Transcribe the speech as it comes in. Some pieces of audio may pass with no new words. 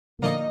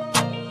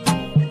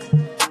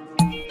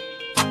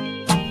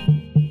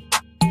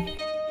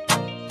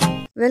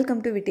Welcome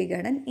to விட்டி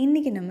garden.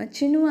 இன்றைக்கி நம்ம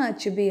சினுவா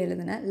அச்சுபே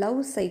எழுதின லவ்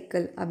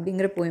சைக்கிள்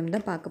அப்படிங்கிற போயம்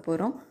தான் பார்க்க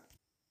போகிறோம்.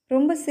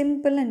 ரொம்ப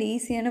சிம்பிள் அண்ட்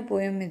ஈஸியான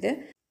போயம் இது.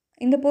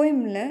 இந்த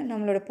போயமில்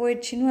நம்மளோட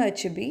போயட் சினுவா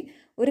அச்சுபே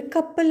ஒரு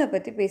கப்பலை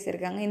பற்றி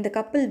பேசியிருக்காங்க. இந்த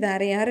கப்பல்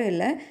வேறு யாரும்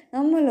இல்லை,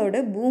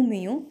 நம்மளோட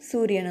பூமியும்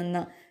சூரியனும்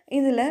தான்.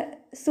 இதில்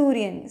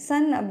சூரியன்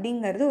சன்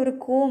அப்படிங்கிறது ஒரு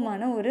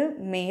கோவமான ஒரு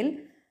மேல்,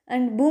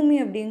 அண்ட் பூமி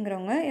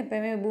அப்படிங்கிறவங்க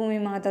எப்போயுமே பூமி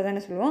மாதா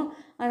தானே சொல்லுவோம்,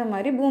 அந்த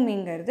மாதிரி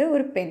பூமிங்கிறது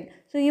ஒரு பெண்.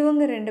 ஸோ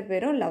இவங்க ரெண்டு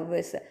பேரும்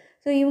லவ்வர்ஸ்.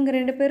 ஸோ இவங்க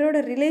ரெண்டு பேரோட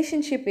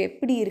ரிலேஷன்ஷிப்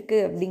எப்படி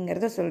இருக்குது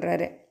அப்படிங்கிறத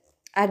சொல்கிறாரு.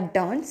 At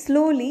Don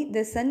slowly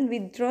the Sun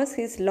withdraws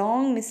his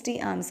long மிஸ்டி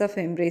arms of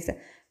embrace.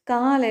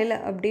 காலையில்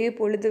அப்படியே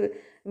பொழுது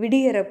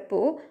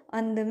விடியறப்போ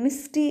அந்த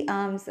மிஸ்டி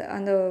ஆர்ம்ஸ்,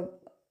 அந்த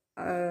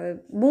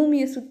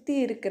பூமியை சுற்றி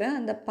இருக்கிற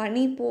அந்த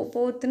பனி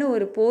போத்துன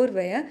ஒரு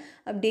போர்வையை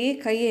அப்படியே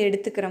கையை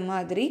எடுத்துக்கிற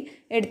மாதிரி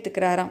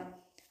எடுத்துக்கிறாராம்.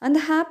 அந்த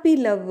happy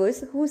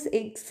lovers whose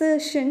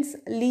exertions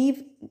leave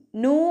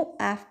no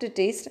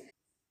aftertaste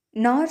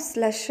nor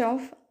slush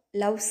of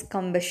love's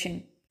combustion.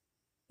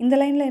 இந்த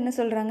லைனில் என்ன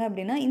சொல்கிறாங்க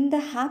அப்படின்னா, இந்த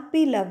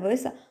ஹாப்பி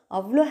லவ்வர்ஸ்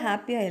அவ்வளோ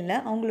ஹாப்பியாக இல்லை.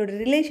 அவங்களோட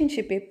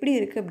ரிலேஷன்ஷிப் எப்படி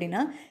இருக்குது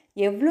அப்படின்னா,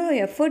 எவ்வளோ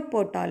எஃபர்ட்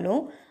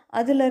போட்டாலும்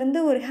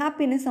அதுலேருந்து ஒரு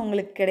ஹாப்பினஸ்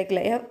அவங்களுக்கு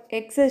கிடைக்கல.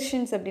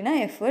 எக்ஸர்ஷன்ஸ் அப்படின்னா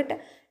effort,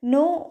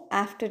 no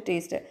after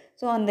taste.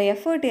 So அந்த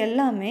எஃபர்ட்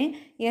எல்லாமே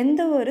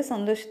எந்த ஒரு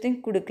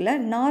சந்தோஷத்தையும் கொடுக்கல.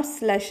 நார்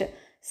ஸ்லஷ்.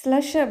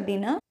 ஸ்லஷ்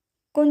அப்படின்னா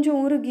கொஞ்சம்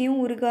உருகியும்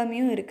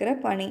உருகாமையும் இருக்கிற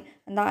பனி,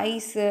 அந்த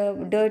ஐஸு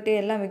டர்ட்டு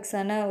எல்லாம் மிக்ஸ்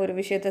ஆன ஒரு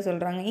விஷயத்த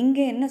சொல்கிறாங்க.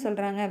 இங்கே என்ன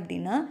சொல்கிறாங்க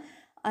அப்படின்னா,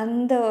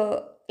 அந்த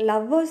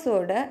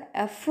லவ்வர்ஸோட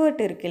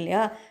எஃபர்ட் இருக்கு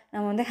இல்லையா,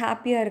 நம்ம வந்து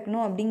ஹாப்பியாக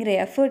இருக்கணும் அப்படிங்கிற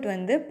எஃபர்ட்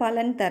வந்து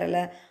பலன்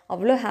தரலை,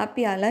 அவ்வளோ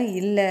ஹாப்பியாலாம்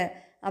இல்லை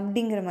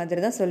அப்படிங்கிற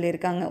மாதிரி தான்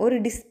சொல்லியிருக்காங்க. ஒரு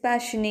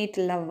டிஸ்பேஷனேட்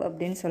லவ்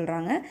அப்படின்னு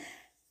சொல்கிறாங்க.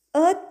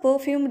 earth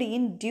perfumed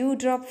in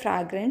dewdrop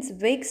fragrance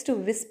wakes to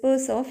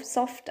whispers of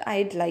soft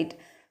eyed light.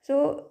 So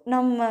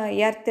நம்ம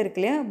எர்த் இருக்கு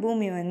இல்லையா,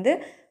 பூமி வந்து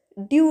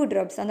டியூ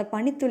ட்ராப்ஸ், அந்த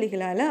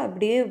பனித்துளிகளால்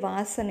அப்படியே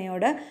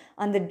வாசனையோட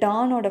அந்த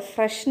டானோட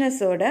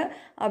ஃப்ரெஷ்னஸோட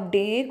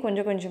அப்படியே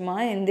கொஞ்சம்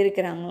கொஞ்சமாக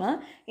எந்திரிக்கிறாங்களாம்.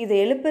 இதை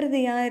எழுப்புறது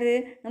யார்?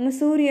 நம்ம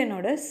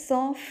சூரியனோட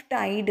சாஃப்ட்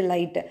ஐடு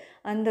லைட்டு.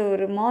 அந்த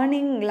ஒரு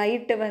மார்னிங்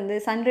லைட்டு வந்து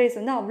சன்ரைஸ்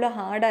வந்து அவ்வளோ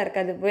ஹார்டாக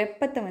இருக்காது,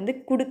 வெப்பத்தை வந்து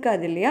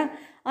கொடுக்காது இல்லையா,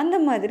 அந்த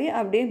மாதிரி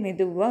அப்படியே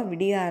மெதுவாக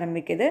விடிய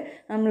ஆரம்பிக்குது.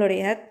 நம்மளோட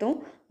எர்த்தும்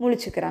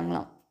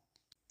முழிச்சுக்கிறாங்களாம்.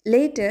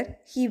 Later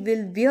he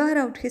will wear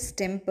out his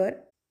temper,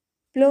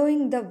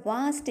 plowing the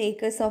vast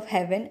acres of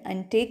heaven and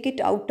take it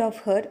out of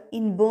her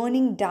in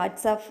burning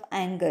darts of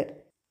anger.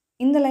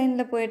 இந்த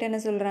லைனில் போயிட்டு என்ன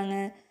சொல்கிறாங்க,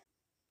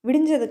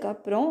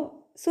 விடிஞ்சதுக்கப்புறம்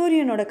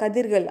சூரியனோட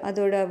கதிர்கள்,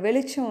 அதோட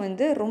வெளிச்சம்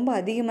வந்து ரொம்ப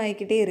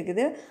அதிகமாகிக்கிட்டே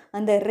இருக்குது,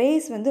 அந்த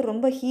ரேஸ் வந்து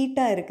ரொம்ப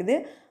ஹீட்டாக இருக்குது.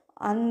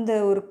 அந்த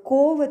ஒரு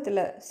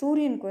கோவத்தில்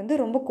சூரியனுக்கு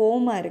வந்து ரொம்ப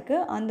கோவமாக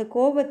இருக்குது, அந்த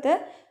கோவத்தை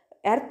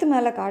எர்த்து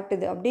மேலே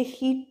காட்டுது. அப்படியே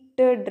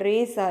ஹீட்டட்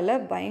ரேஸால்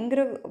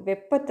பயங்கர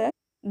வெப்பத்தை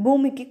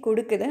பூமிக்கு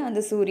கொடுக்குது அந்த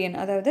சூரியன்.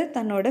 அதாவது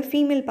தன்னோட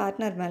ஃபீமேல்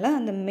பார்ட்னர் மேலே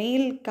அந்த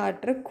மேல்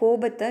காட்டுற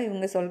கோபத்தை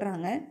இவங்க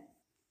சொல்கிறாங்க.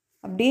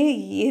 அப்படியே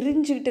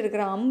எரிஞ்சுக்கிட்டு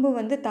இருக்கிற அம்பு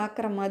வந்து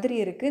தாக்குற மாதிரி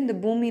இருக்குது இந்த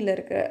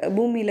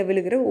பூமியில்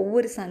விழுகிற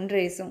ஒவ்வொரு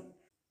சன்ரைஸும்.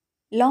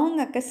 Long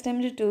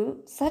accustomed to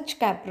such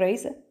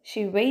caprice,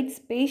 she waits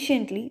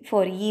patiently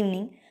for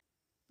evening,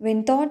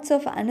 when thoughts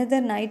of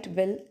another night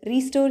will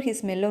restore his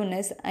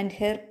mellowness and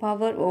her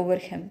power over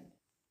him.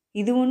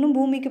 இது ஒன்றும்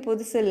பூமிக்கு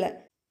புதுசு இல்லை,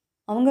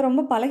 அவங்க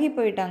ரொம்ப பழகி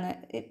போயிட்டாங்க.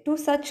 டு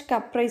சச்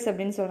கப்ரைஸ்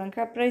அப்படின்னு சொல்கிறாங்க.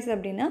 கப்ரைஸ்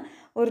அப்படின்னா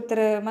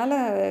ஒருத்தர் மேலே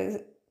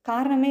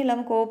காரணமே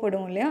இல்லாமல்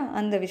கோவப்படுவோம் இல்லையா,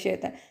 அந்த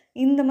விஷயத்த.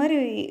 இந்த மாதிரி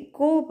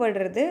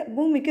கோவப்படுறது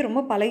பூமிக்கு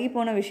ரொம்ப பழகி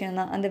போன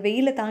விஷயந்தான். அந்த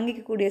வெயிலை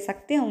தாங்கிக்கக்கூடிய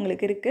சக்தி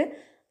அவங்களுக்கு இருக்குது.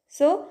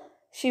 So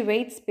she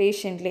weights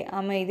patiently.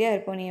 அமைதியாக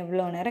இருப்போம், நீ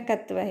எவ்வளோ நேரம்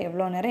கத்துவ,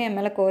 எவ்வளோ நேரம் என்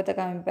மேலே கோவத்தை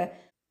காமிப்ப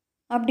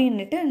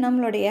அப்படின்ட்டு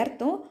நம்மளோட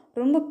எர்த்தும்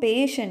ரொம்ப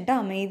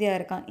பேஷண்ட்டாக அமைதியாக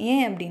இருக்கான்.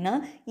 ஏன் அப்படின்னா,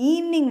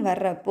 ஈவினிங்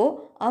வர்றப்போ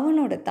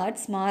அவனோட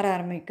தாட்ஸ் மாற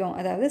ஆரம்பிக்கும்,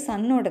 அதாவது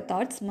சன்னோட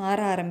தாட்ஸ் மாற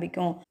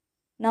ஆரம்பிக்கும்.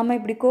 நம்ம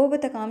இப்படி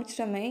கோபத்தை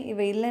காமிச்சிட்டோமே,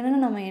 இவ இல்லைன்னா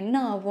நம்ம என்ன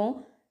ஆகும்,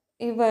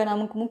 இவ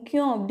நமக்கு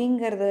முக்கியம்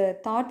அப்படிங்கிறத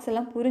தாட்ஸ்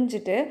எல்லாம்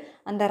புரிஞ்சுட்டு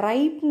அந்த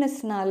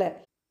ரைப்னஸ்னால்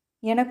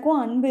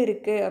எனக்கும் அன்பு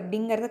இருக்குது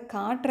அப்படிங்கிறத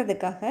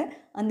காட்டுறதுக்காக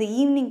அந்த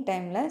ஈவினிங்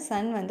டைமில்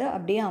சன் வந்து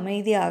அப்படியே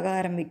அமைதியாக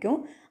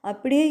ஆரம்பிக்கும்.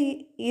 அப்படியே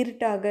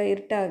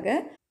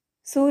இருட்டாக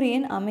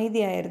சூரியன்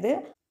அமைதியாயிருது.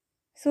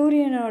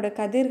 சூரியனோட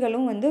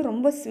கதிர்களும் வந்து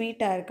ரொம்ப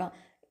ஸ்வீட்டாக இருக்கான்.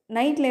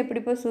 நைட்டில்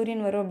எப்படிப்போ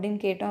சூரியன் வரும் அப்படின்னு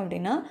கேட்டோம்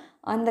அப்படின்னா,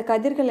 அந்த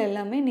கதிர்கள்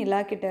எல்லாமே நிலா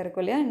கிட்ட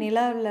இருக்கும் இல்லையா,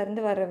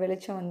 நிலாவிலேருந்து வர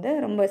வெளிச்சம் வந்து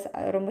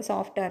ரொம்ப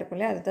சாஃப்டாக இருக்கும்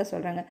இல்லையா, அதை தான்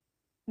சொல்கிறாங்க.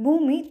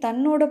 பூமி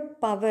தன்னோட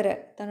பவரை,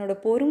 தன்னோட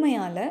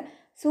பொறுமையால்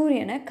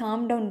சூரியனை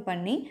காம் டவுன்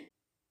பண்ணி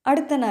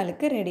அடுத்த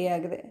நாளுக்கு ரெடி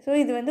ஆகுது. ஸோ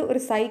இது வந்து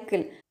ஒரு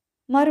சைக்கிள்.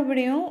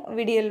 மறுபடியும்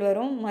விடியல்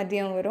வரும்,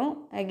 மதியம் வரும்,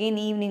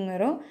 அகெயின் ஈவினிங்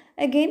வரும்,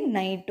 அகெயின்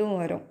நைட்டும்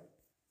வரும்.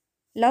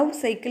 லவ்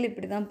சைக்கிள்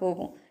இப்படி தான்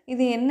போகும்.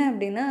 இது என்ன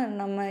அப்படின்னா,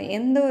 நம்ம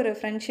எந்த ஒரு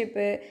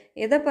ஃப்ரெண்ட்ஷிப்பு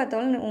எதை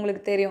பார்த்தாலும்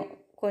உங்களுக்கு தெரியும்,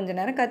 கொஞ்ச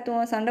நேரம்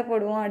கத்துவோம், சண்டை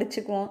போடுவோம்,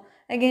 அடிச்சுக்குவோம்,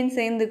 அகெயின்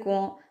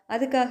சேர்ந்துக்குவோம்.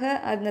 அதுக்காக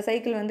அந்த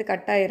சைக்கிள் வந்து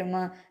கட்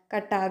ஆயிருமா?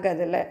 கட்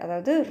ஆகாதில்ல.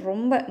 அதாவது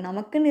ரொம்ப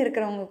நமக்குன்னு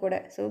இருக்கிறவங்க கூட.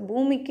 ஸோ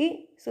பூமிக்கு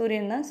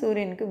சூரியன் தான்,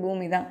 சூரியனுக்கு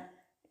பூமி தான்.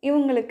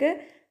 இவங்களுக்கு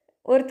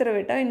ஒருத்தரை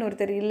விட்டால்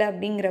இன்னொருத்தர் இல்லை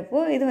அப்படிங்கிறப்போ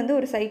இது வந்து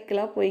ஒரு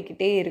சைக்கிளாக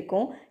போய்க்கிட்டே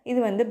இருக்கும். இது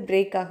வந்து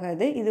பிரேக்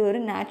ஆகாது. இது ஒரு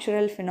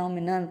நேச்சுரல்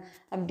ஃபினாமினன்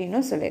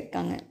அப்படின்னும்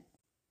சொல்லியிருக்காங்க.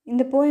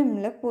 இந்த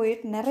போயமில்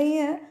போயிட் நிறைய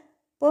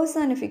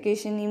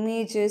பர்சானிஃபிகேஷன்,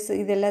 இமேஜஸ்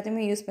இது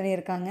எல்லாத்தையுமே யூஸ்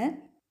பண்ணியிருக்காங்க.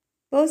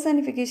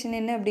 பர்சானிஃபிகேஷன்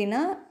என்ன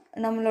அப்படின்னா,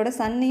 நம்மளோட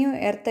சன்னையும்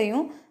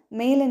எர்த்தையும்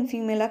மேல் அண்ட்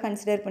ஃபீமேலாக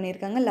கன்சிடர்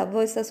பண்ணியிருக்காங்க,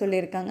 லவ்வர்ஸாக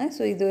சொல்லியிருக்காங்க.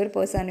 ஸோ இது ஒரு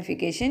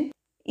பர்சானிஃபிகேஷன்.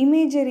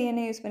 இமேஜரி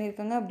என்ன யூஸ்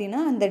பண்ணியிருக்காங்க அப்படின்னா,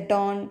 அந்த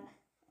டான்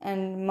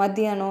அண்ட்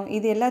மத்தியானம்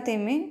இது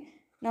எல்லாத்தையுமே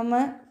நம்ம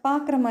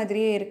பார்க்குற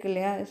மாதிரியே இருக்கு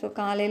இல்லையா? ஸோ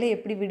காலையில்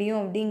எப்படி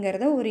விடியும்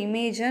அப்படிங்கிறத ஒரு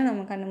இமேஜாக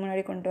நம்ம கண்ணு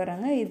முன்னாடி கொண்டு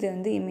வராங்க. இது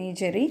வந்து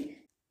இமேஜரி.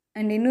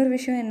 அண்ட் இன்னொரு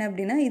விஷயம் என்ன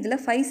அப்படின்னா,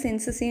 இதில் 5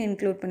 சென்சஸையும்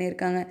இன்க்ளூட்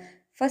பண்ணியிருக்காங்க.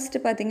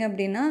 ஃபஸ்ட்டு பார்த்திங்க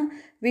அப்படின்னா,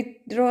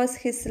 withdraws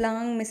his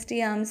long மிஸ்டி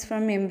arms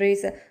from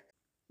embrace.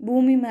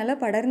 பூமி மேலே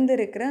படர்ந்து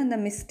இருக்கிற அந்த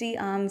மிஸ்டி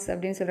ஆர்ம்ஸ்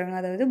அப்படின்னு சொல்கிறாங்க.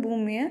 அதாவது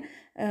பூமியை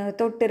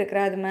தொட்டு இருக்கிற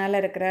அது மேலே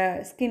இருக்கிற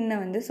ஸ்கின்னை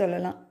வந்து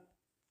சொல்லலாம்.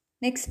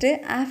 Next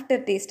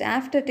after taste.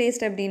 After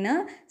taste அப்படின்னா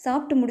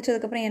சாப்பிட்டு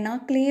முடிச்சதுக்கப்புறம் என்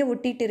நாக்கிலேயே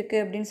ஒட்டிகிட்டு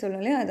இருக்குது அப்படின்னு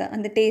சொல்லலையே, அது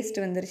அந்த டேஸ்ட்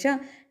வந்துருச்சா.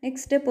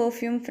 நெக்ஸ்ட்டு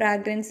பர்ஃப்யூம்,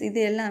 ஃப்ராக்ரன்ஸ்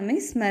இது எல்லாமே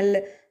ஸ்மெல்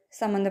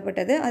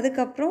சம்மந்தப்பட்டது.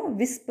 அதுக்கப்புறம்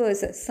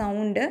விஸ்பர்ஸ்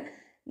சவுண்டு.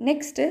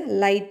 நெக்ஸ்ட்டு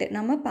லைட்டு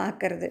நம்ம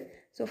பார்க்குறது.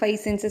 ஸோ 5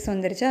 சென்சஸ்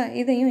வந்துருச்சா.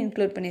 இதையும்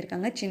இன்க்ளூட்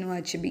பண்ணியிருக்காங்க சினுவா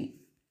அச்செபே.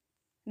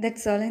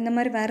 That's all. இந்த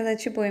மாதிரி வேறு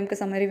ஏதாச்சும் போயம்க்கு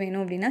சம்மரி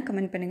வேணும் அப்படின்னா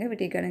கமெண்ட் பண்ணுங்கள்.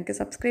 விட்டி கார்டனுக்கு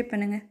சப்ஸ்கிரைப்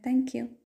பண்ணுங்கள். தேங்க்யூ.